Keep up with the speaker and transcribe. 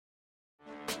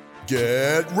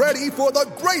Get ready for the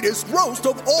greatest roast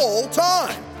of all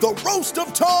time, the Roast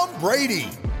of Tom Brady,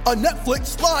 a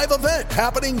Netflix live event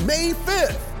happening May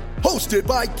 5th. Hosted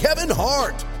by Kevin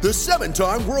Hart, the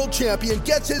 7-time world champion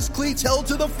gets his cleats held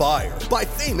to the fire by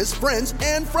famous friends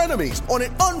and frenemies on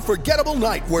an unforgettable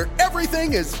night where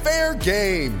everything is fair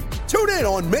game. Tune in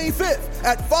on May 5th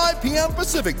at 5 p.m.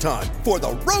 Pacific time for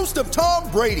the Roast of Tom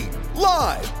Brady,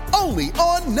 live only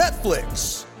on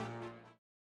Netflix.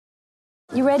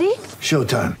 You ready?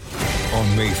 Showtime.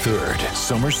 On May 3rd,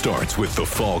 summer starts with The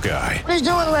Fall Guy. Let's do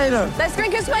it later. Let's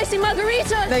drink a spicy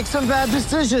margarita. Make some bad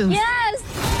decisions. Yes!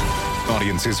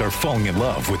 Audiences are falling in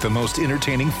love with the most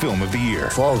entertaining film of the year.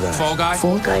 Fall Guy. Fall Guy?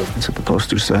 Fall Guy. That's what the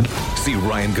poster said. See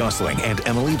Ryan Gosling and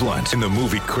Emily Blunt in the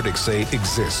movie critics say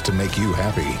exists to make you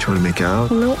happy. Trying to make it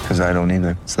out? Nope. Because I don't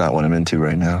either. It's not what I'm into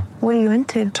right now. What are you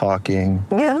into? Talking.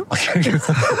 Yeah.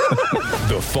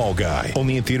 The Fall Guy.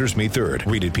 Only in theaters May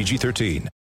 3rd. Rated PG-13.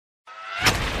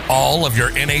 All of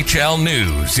your NHL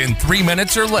news in 3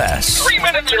 minutes or less. 3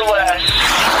 minutes or less.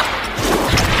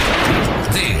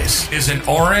 This is an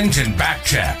Orange and Back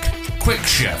Check Quick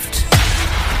Shift.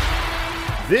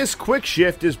 This Quick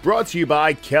Shift is brought to you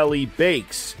by Kelly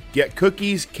Bakes. Get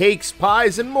cookies, cakes,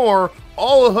 pies, and more,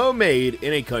 all homemade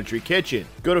in a country kitchen.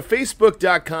 Go to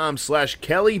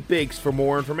facebook.com/Kelly Bakes for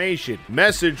more information.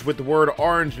 Message with the word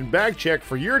Orange and Back Check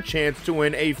for your chance to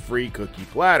win a free cookie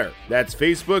platter. That's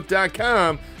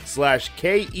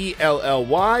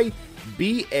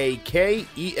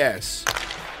facebook.com/KELLYBAKES.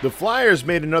 The Flyers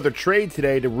made another trade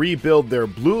today to rebuild their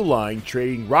blue line,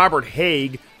 trading Robert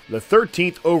Haig, the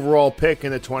 13th overall pick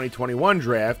in the 2021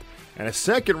 draft, and a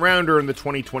second rounder in the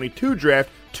 2022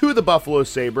 draft to the Buffalo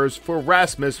Sabres for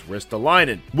Rasmus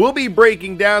Ristolainen. We'll be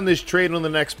breaking down this trade on the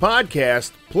next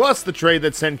podcast, plus the trade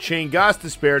that sent Shane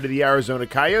Gostisbehere to the Arizona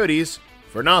Coyotes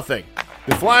for nothing.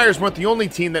 The Flyers weren't the only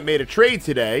team that made a trade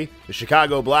today. The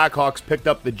Chicago Blackhawks picked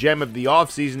up the gem of the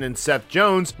offseason in Seth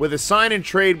Jones with a sign and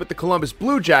trade with the Columbus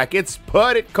Blue Jackets,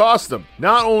 but it cost them.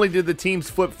 Not only did the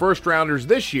teams flip first-rounders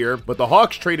this year, but the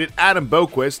Hawks traded Adam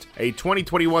Boqvist, a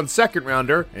 2021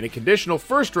 second-rounder, and a conditional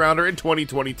first-rounder in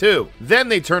 2022. Then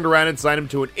they turned around and signed him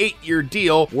to an 8-year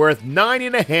deal worth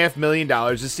 $9.5 million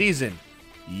a season.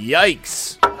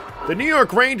 Yikes. The New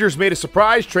York Rangers made a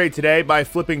surprise trade today by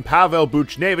flipping Pavel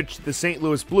Buchnevich to the St.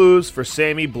 Louis Blues for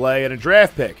Sammy Blais and a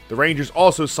draft pick. The Rangers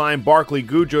also signed Barclay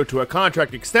Goodrow to a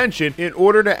contract extension in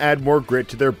order to add more grit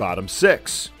to their bottom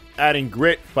six. Adding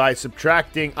grit by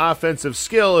subtracting offensive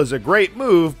skill is a great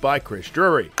move by Chris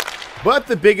Drury. But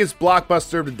the biggest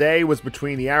blockbuster of the day was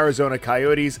between the Arizona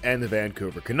Coyotes and the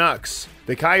Vancouver Canucks.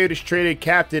 The Coyotes traded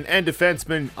captain and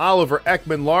defenseman Oliver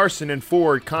Ekman-Larsson and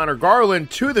forward Connor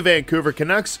Garland to the Vancouver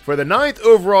Canucks for the 9th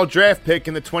overall draft pick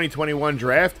in the 2021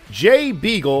 draft, Jay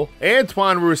Beagle,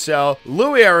 Antoine Roussel,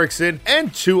 Louis Eriksson,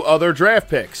 and 2 other draft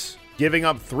picks. Giving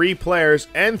up 3 players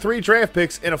and 3 draft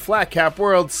picks in a flat cap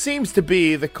world seems to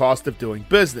be the cost of doing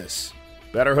business.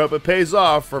 Better hope it pays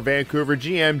off for Vancouver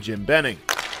GM Jim Benning.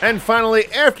 And finally,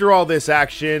 after all this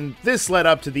action, this led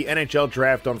up to the NHL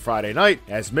draft on Friday night,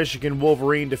 as Michigan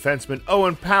Wolverine defenseman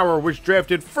Owen Power was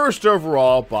drafted first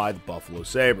overall by the Buffalo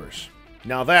Sabres.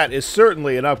 Now that is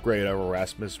certainly an upgrade over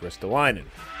Rasmus Ristolainen.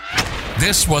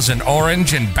 This was an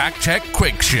Orange and Back Check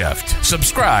Quick Shift.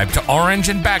 Subscribe to Orange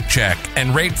and Back Check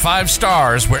and rate 5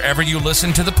 stars wherever you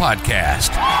listen to the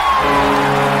podcast.